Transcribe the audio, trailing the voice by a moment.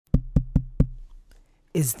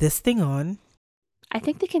Is this thing on? I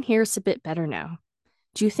think they can hear us a bit better now.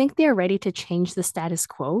 Do you think they are ready to change the status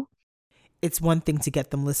quo? It's one thing to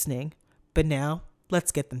get them listening, but now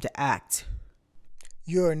let's get them to act.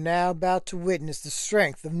 You are now about to witness the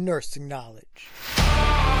strength of nursing knowledge.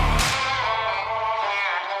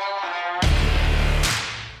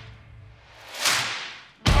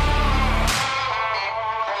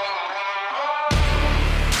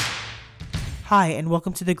 Hi, and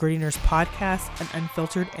welcome to the Gritty Nurse Podcast, an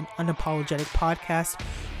unfiltered and unapologetic podcast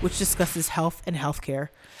which discusses health and healthcare.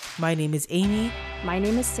 My name is Amy, My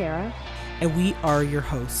name is Sarah. and we are your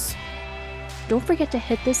hosts. Don't forget to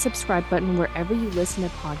hit the subscribe button wherever you listen to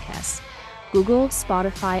podcasts: Google,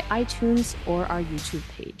 Spotify, iTunes, or our YouTube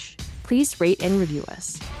page. Please rate and review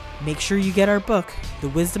us. Make sure you get our book, The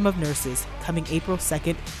Wisdom of Nurses, coming April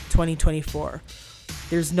 2nd, 2024.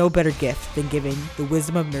 There's no better gift than giving the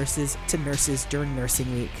wisdom of nurses to nurses during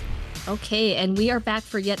Nursing Week. Okay, and we are back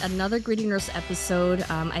for yet another Gritty Nurse episode.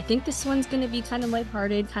 I think this one's going to be kind of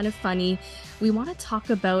lighthearted, kind of funny. We want to talk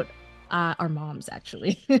about our moms,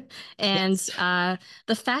 actually. And Yes.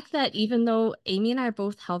 the fact that even though Amy and I are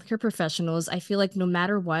both healthcare professionals, I feel like no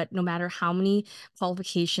matter what, no matter how many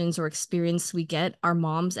qualifications or experience we get, our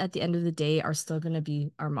moms at the end of the day are still going to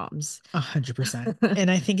be our moms. 100%.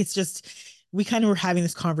 And I think it's just, we kind of were having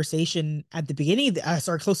this conversation at the beginning,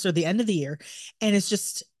 sorry, closer to the end of the year. And it's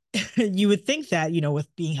just, you would think that,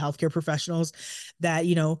 with being healthcare professionals, that,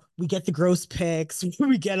 we get the gross pics,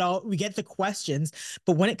 we get the questions.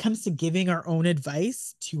 But when it comes to giving our own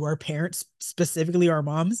advice to our parents, specifically our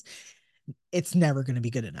moms, it's never going to be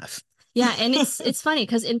good enough. Yeah, and it's funny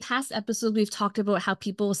because in past episodes we've talked about how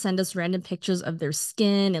people send us random pictures of their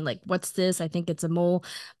skin and like, what's this? I think it's a mole.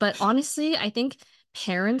 But honestly, I think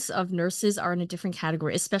parents of nurses are in a different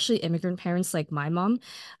category, especially immigrant parents like my mom.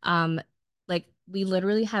 Like we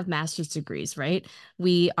literally have master's degrees, right?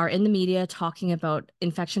 We are in the media talking about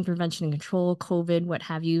infection prevention and control, COVID, what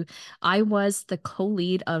have you. I was the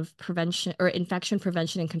co-lead of prevention or infection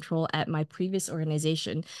prevention and control at my previous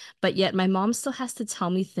organization, but yet my mom still has to tell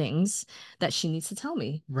me things that she needs to tell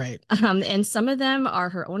me. Right. And some of them are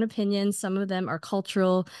her own opinions, some of them are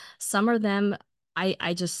cultural, some of them I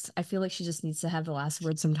feel like she just needs to have the last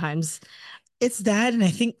word sometimes. It's that. And I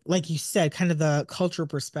think, like you said, kind of the cultural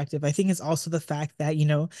perspective. I think it's also the fact that,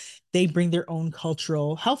 they bring their own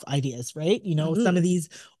cultural health ideas, right? Some of Mhm. these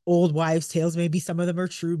old wives' tales, maybe some of them are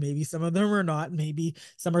true, maybe some of them are not, maybe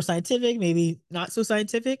some are scientific, maybe not so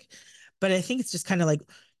scientific. But I think it's just kind of like,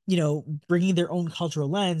 bringing their own cultural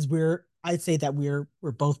lens where I'd say that we're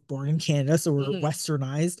both born in Canada, so we're Mhm.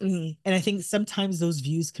 westernized. Mhm. And I think sometimes those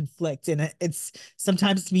views conflict. And it's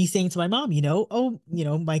sometimes me saying to my mom, oh,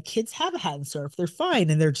 my kids have a hat and scarf. They're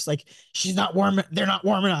fine. And they're just like, she's not warm. They're not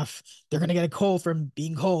warm enough. They're going to get a cold from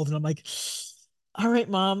being cold. And I'm like, all right,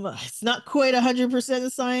 mom, it's not quite 100%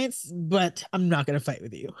 of science, but I'm not going to fight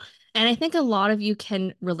with you. And I think a lot of you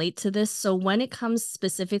can relate to this. So when it comes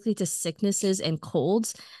specifically to sicknesses and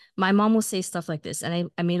colds, my mom will say stuff like this,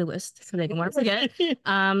 and I made a list so they didn't want to forget.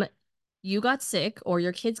 Um, you got sick, or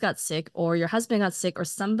your kids got sick, or your husband got sick, or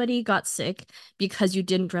somebody got sick because you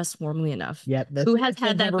didn't dress warmly enough. Yep, Who that's, has that's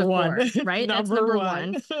had that number one. before, right? That's Number number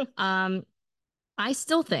one. one. Um, I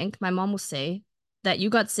still think my mom will say that you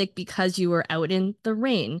got sick because you were out in the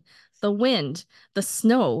rain, the wind, the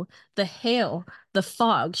snow, the hail, the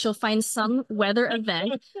fog. She'll find some weather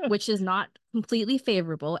event which is not completely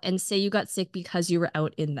favorable and say you got sick because you were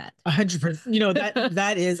out in that. 100%.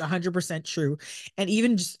 That is 100% true. And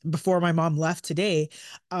even just before my mom left today,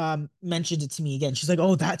 mentioned it to me again. She's like,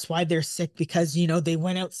 "Oh, that's why they're sick because they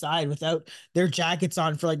went outside without their jackets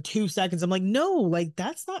on for like 2 seconds." I'm like, "No, like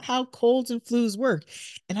that's not how colds and flus work."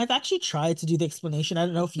 And I've actually tried to do the explanation. I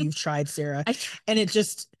don't know if you've tried, Sarah, I and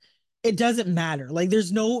it doesn't matter. Like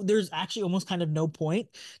there's actually almost kind of no point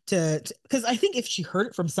to because I think if she heard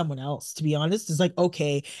it from someone else, to be honest, it's like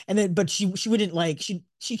okay, and then but she wouldn't like she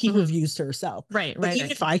keep Mhm. reviews to herself. Right, But right, even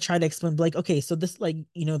right. if I try to explain, like, okay, so this like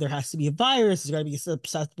there has to be a virus, there's got to be a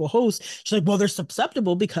susceptible host. She's like, well, they're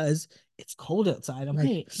susceptible because it's cold outside. I'm like,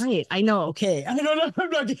 Right, right. I know. okay, I don't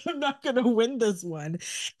know, I'm not gonna win this one.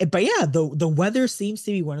 But yeah, the weather seems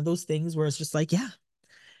to be one of those things where it's just like, yeah,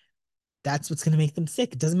 that's what's gonna make them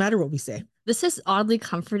sick. It doesn't matter what we say. This is oddly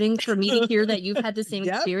comforting for me to hear that you've had the same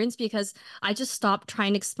Yep. experience because I just stopped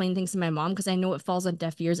trying to explain things to my mom because I know it falls on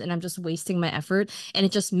deaf ears and I'm just wasting my effort and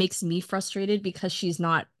it just makes me frustrated because she's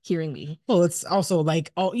not hearing me. Well, it's also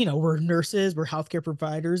like, oh, we're nurses, we're healthcare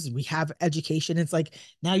providers, we have education. It's like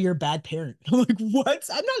now you're a bad parent. I'm like, what?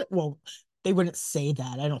 I'm not. Well, they wouldn't say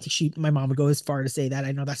that. I don't think my mom would go as far to say that.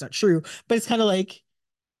 I know that's not true, but it's kind of like,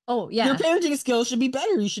 Oh Your yeah, parenting skills should be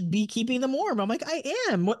better. You should be keeping them warm. I'm like, I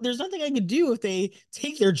am. What? There's nothing I could do if they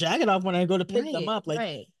take their jacket off when I go to pick them right, up. Like,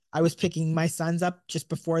 right, I was picking my sons up just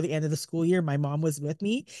before the end of the school year. My mom was with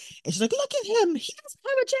me, and she's like, "Look at him. He doesn't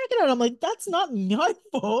have a jacket on." I'm like, "That's not my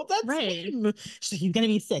fault. That's right. him." She's like, "You're gonna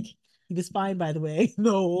be sick." He was fine, by the way.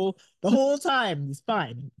 The whole time he's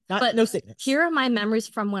fine. Not But no sickness. here are my memories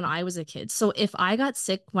from when I was a kid. So if I got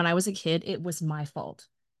sick when I was a kid, it was my fault.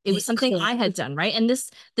 It was It something could. I had done, right? And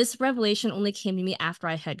this revelation only came to me after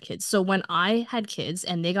I had kids. So when I had kids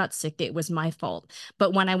and they got sick, it was my fault.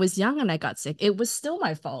 But when I was young and I got sick, it was still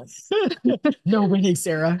my fault. No winning,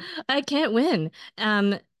 Sarah. I can't win.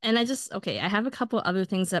 And I just okay, I have a couple other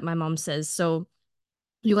things that my mom says. So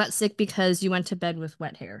you got sick because you went to bed with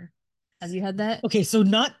wet hair. Have you had that? Okay, so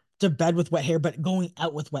not to bed with wet hair, but going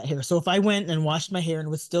out with wet hair. So if I went and washed my hair and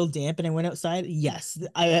it was still damp and I went outside, yes,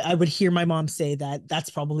 I would hear my mom say that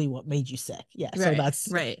that's probably what made you sick. Yeah, so Right, that's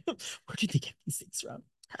right. where did they get these things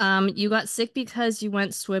from? You got sick because you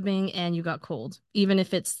went swimming and you got cold, even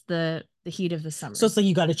if it's the heat of the So summer. it's like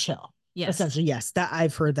you got to chill. Yes. Essentially, yes, that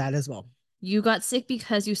I've heard that as well. You got sick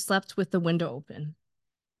because you slept with the window open.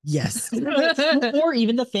 Yes. Or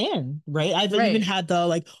even the fan, right? I've even Right. had the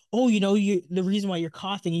like, oh, the reason why you're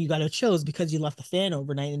coughing and you got to chill is because you left the fan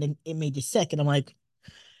overnight and it made you sick. And I'm like,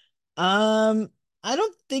 Um, I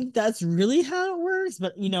don't think that's really how it works,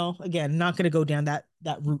 but again, not gonna go down that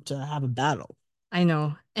route to have a battle. I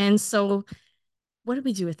know. And so what do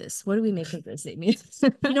we do with this? What do we make of this, Amy?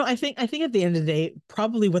 I think at the end of the day,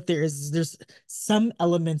 probably what there is there's some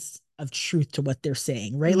elements of truth to what they're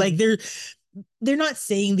saying, right? Like Mhm. they're not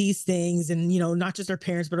saying these things, and not just our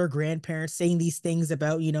parents but our grandparents saying these things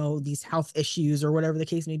about these health issues or whatever the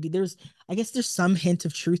case may be. I guess there's some hint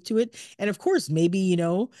of truth to it, and of course maybe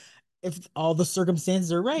if all the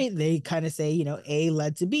circumstances are right, they kind of say, A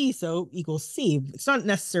led to B, so equals C. It's not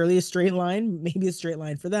necessarily a straight line, maybe a straight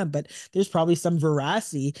line for them, but there's probably some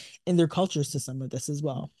veracity in their cultures to some of this as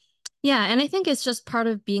well. Yeah, and I think it's just part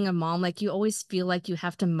of being a mom. Like you always feel like you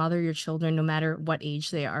have to mother your children no matter what age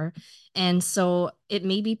they are. And so it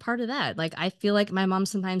may be part of that. Like I feel like my mom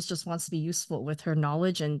sometimes just wants to be useful with her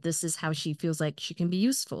knowledge, and this is how she feels like she can be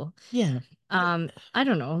useful. Yeah. I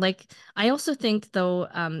don't know. Like I also think though,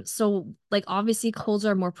 so like obviously colds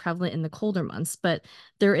are more prevalent in the colder months, but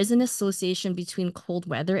there is an association between cold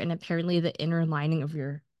weather and apparently the inner lining of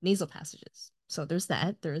your nasal passages. So there's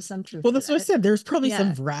that. There is some truth Well, to that's what I that. said. There's probably some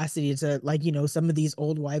Yeah. veracity to like, some of these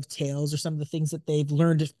old wives' tales or some of the things that they've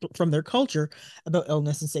learned from their culture about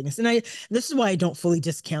illness and sickness. And this is why I don't fully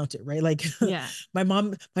discount it, right? Like Yeah. my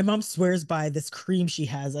mom swears by this cream she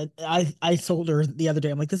has. I told her the other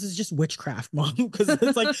day, I'm like, this is just witchcraft, mom, because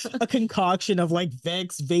it's like a concoction of like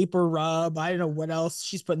Vicks, vapor rub, I don't know what else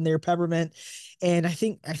she's putting there, peppermint. And I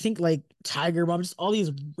think like Tiger Mom, just all these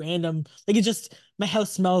random, like it just my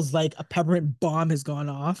house smells like a peppermint bomb has gone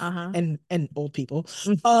off, Uh-huh. and old people.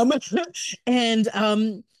 Um,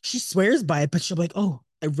 and she swears by it, but she'll be like, "Oh,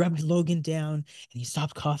 I rubbed Logan down and he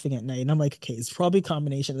stopped coughing at night." And I'm like, "Okay, it's probably a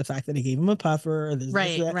combination of the fact that I gave him a puffer, or there's this or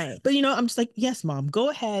Right, that." right. But I'm just like, "Yes, mom, go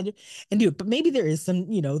ahead and do it." But maybe there is some,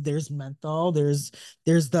 there's menthol, there's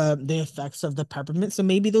the effects of the peppermint, so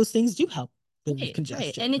maybe those things do help with Right, right.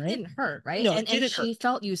 congestion, And it right? didn't hurt, right? No, it And didn't hurt. she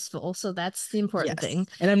felt useful, so that's the important Yes. thing.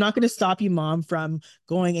 And I'm not going to stop you, mom, from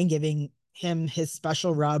going and giving him his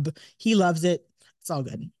special rub. He loves it. It's all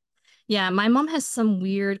good. Yeah, my mom has some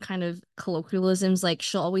weird kind of colloquialisms. Like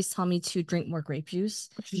she'll always tell me to drink more grape juice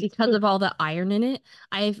because of all the iron in it.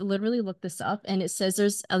 I've literally looked this up and it says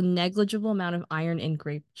there's a negligible amount of iron in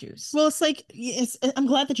grape juice. Well, it's like I'm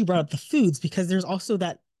glad that you brought up the foods, because there's also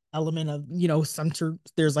that element of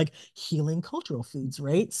there's like healing cultural foods,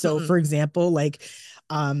 right? So Mm-mm. for example, like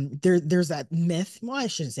there's that myth. Well, I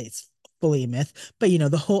shouldn't say it's fully a myth, but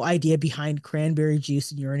the whole idea behind cranberry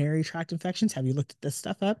juice and urinary tract infections. Have you looked at this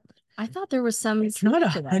stuff up? I thought there was some It's not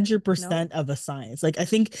truth a to that. hundred No? percent of a science. Like I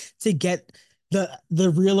think to get the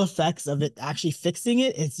real effects of it actually fixing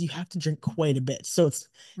it is you have to drink quite a bit. So it's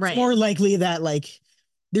Right. more likely that like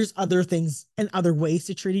there's other things and other ways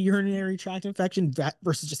to treat a urinary tract infection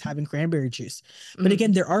versus just having cranberry juice. But Mhm.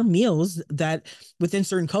 again, there are meals that within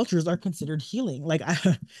certain cultures are considered healing. Like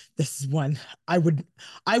this is one I would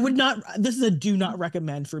not. This is a do not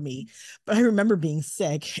recommend for me. But I remember being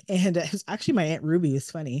sick, and it was actually my aunt Ruby is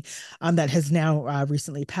funny, that has now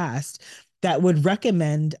recently passed. That would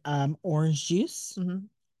recommend orange juice, Mhm.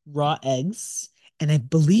 raw eggs, and I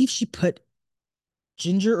believe she put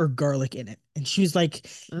ginger or garlic in it. And she was like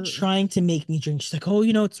Ooh. trying to make me drink. She's like, "Oh,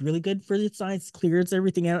 it's really good for the sides, clears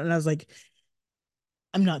everything out." And I was like,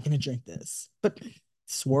 "I'm not gonna drink this," but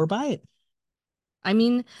swore by it. I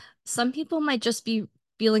mean, some people might just be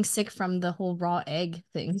feeling sick from the whole raw egg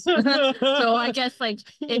thing. So I guess like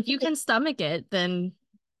if you can stomach it, then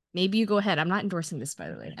maybe you go ahead. I'm not endorsing this,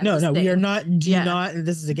 by the way. I'm No, just no, we are saying. not. Do Yeah. not.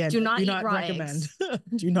 This is again. Do not Do eat not raw recommend. eggs.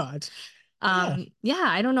 Do not. Yeah. Yeah,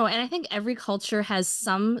 I don't know. And I think every culture has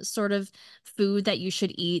some sort of food that you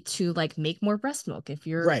should eat to like make more breast milk if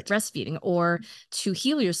you're Right. breastfeeding, or to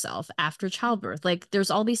heal yourself after childbirth. Like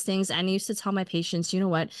there's all these things. And I used to tell my patients, you know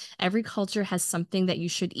what? Every culture has something that you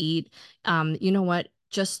should eat. You know what?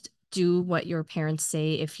 Just do what your parents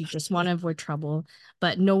say if you just want to avoid trouble,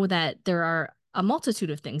 but know that there are a multitude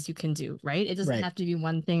of things you can do, right? It doesn't Right. have to be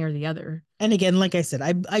one thing or the other. And again, like I said,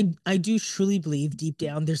 I do truly believe deep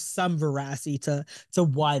down there's some veracity to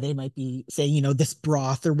why they might be saying, this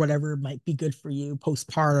broth or whatever might be good for you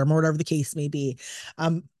postpartum or whatever the case may be.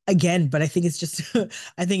 Again, but I think it's just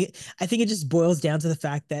I think it just boils down to the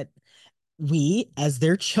fact that we, as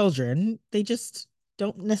their children, they just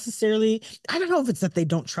don't necessarily. I don't know if it's that they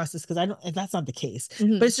don't trust us, because I don't. If that's not the case,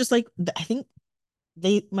 but it's just like I think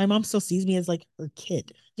my mom still sees me as like her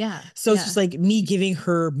kid. Yeah. So it's just like me giving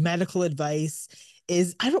her medical advice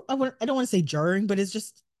is I don't want to say jarring, but it's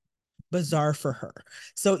just bizarre for her.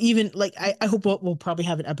 So even like I hope we'll probably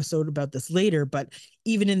have an episode about this later, but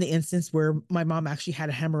even in the instance where my mom actually had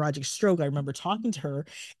a hemorrhagic stroke, I remember talking to her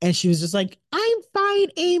and she was just like, "I'm fine,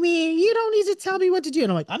 Amy. You don't need to tell me what to do."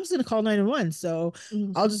 And I'm like, "I'm just gonna call 911. So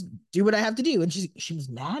I'll just do what I have to do." And she was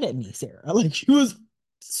mad at me, Sarah. Like she was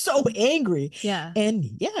so angry. Yeah. And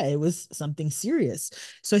yeah, it was something serious.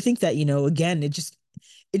 So I think that, again, it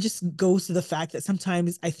just goes to the fact that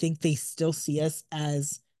sometimes I think they still see us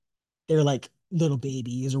as they're like little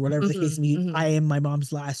babies or whatever the case may be. I am my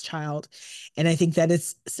mom's last child. And I think that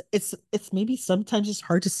it's maybe sometimes just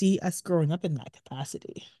hard to see us growing up in that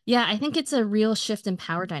capacity. Yeah, I think it's a real shift in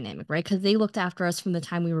power dynamic, right? Because they looked after us from the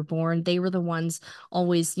time we were born. They were the ones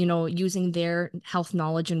always, using their health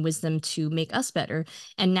knowledge and wisdom to make us better.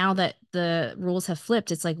 And now that the roles have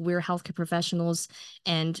flipped, it's like we're healthcare professionals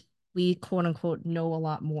and we quote unquote know a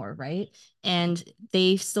lot more, right? And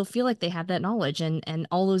they still feel like they have that knowledge and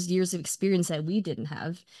all those years of experience that we didn't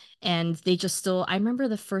have. And they just still, I remember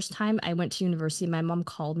the first time I went to university, my mom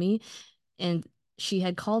called me and she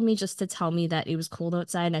had called me just to tell me that it was cold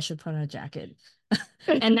outside and I should put on a jacket.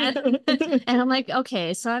 And and I'm like,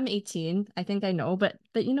 okay, so I'm 18. I think I know, but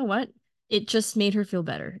you know what? It just made her feel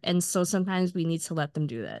better. And so sometimes we need to let them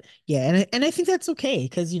do that. Yeah, and I think that's okay,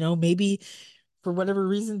 because maybe for whatever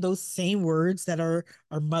reason, those same words that our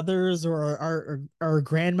mothers or our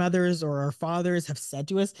grandmothers or our fathers have said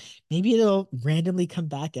to us, maybe it'll randomly come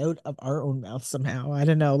back out of our own mouth somehow. I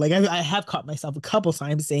don't know. Like I have caught myself a couple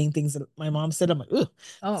times saying things that my mom said. I'm like, "Ugh,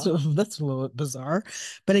 so Oh. that's a little bizarre."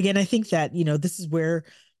 But again, I think that, this is where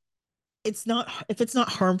it's not, if it's not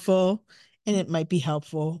harmful and it might be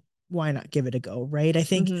helpful, why not give it a go, right? I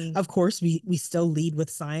think, of course, we still lead with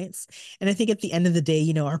science, and I think at the end of the day,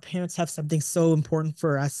 our parents have something so important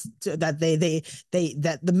for us that that the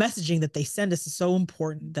messaging that they send us is so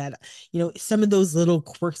important that some of those little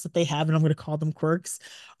quirks that they have, and I'm going to call them quirks,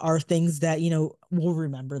 are things that we'll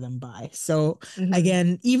remember them by. So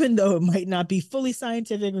again, even though it might not be fully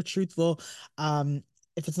scientific or truthful,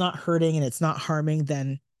 if it's not hurting and it's not harming,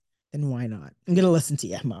 then why not? I'm gonna listen to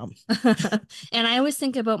you, mom. And I always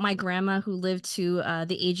think about my grandma who lived to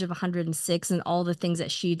the age of 106 and all the things that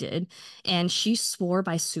she did. And she swore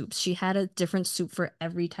by soups. She had a different soup for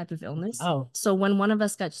every type of illness. Oh. So when one of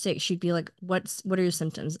us got sick, she'd be like, what are your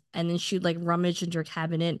symptoms? And then she'd like rummage into her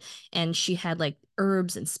cabinet and she had like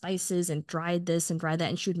herbs and spices and dried this and dried that,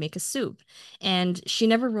 and she would make a soup. And she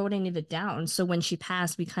never wrote any of it down. So when she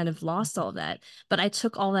passed, we kind of lost all that. But I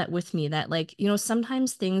took all that with me, that like,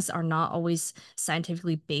 sometimes things are not always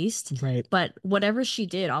scientifically based, Right. but whatever she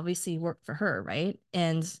did obviously worked for her, right?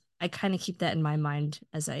 And I kind of keep that in my mind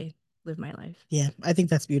as I live my life. Yeah, I think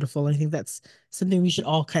that's beautiful. I think that's something we should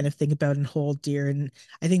all kind of think about and hold dear. And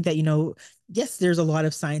I think that, yes, there's a lot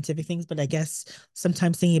of scientific things, but I guess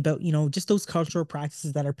sometimes thinking about, just those cultural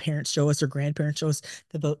practices that our parents show us or grandparents show us,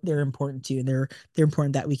 that they're important too. And they're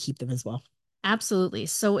important that we keep them as well. Absolutely.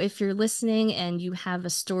 So if you're listening and you have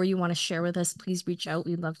a story you want to share with us, please reach out.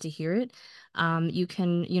 We'd love to hear it. You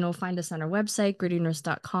can, find us on our website,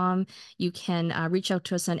 grittynurse.com. You can reach out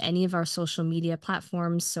to us on any of our social media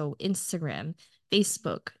platforms. So Instagram,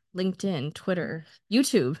 Facebook, LinkedIn, Twitter,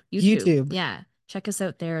 YouTube. Yeah. Check us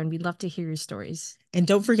out there and we'd love to hear your stories. And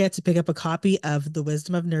don't forget to pick up a copy of The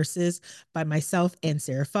Wisdom of Nurses by myself and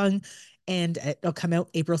Sarah Fung. And it'll come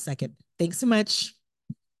out April 2nd. Thanks so much.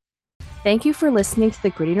 Thank you for listening to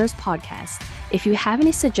the Gritty Nurse podcast. If you have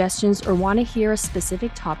any suggestions or want to hear a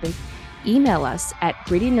specific topic, email us at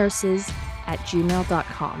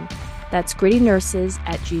grittynurses@gmail.com. That's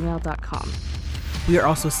grittynurses@gmail.com. We are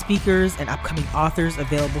also speakers and upcoming authors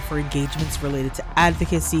available for engagements related to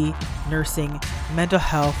advocacy, nursing, mental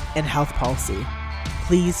health, and health policy.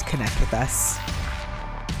 Please connect with us.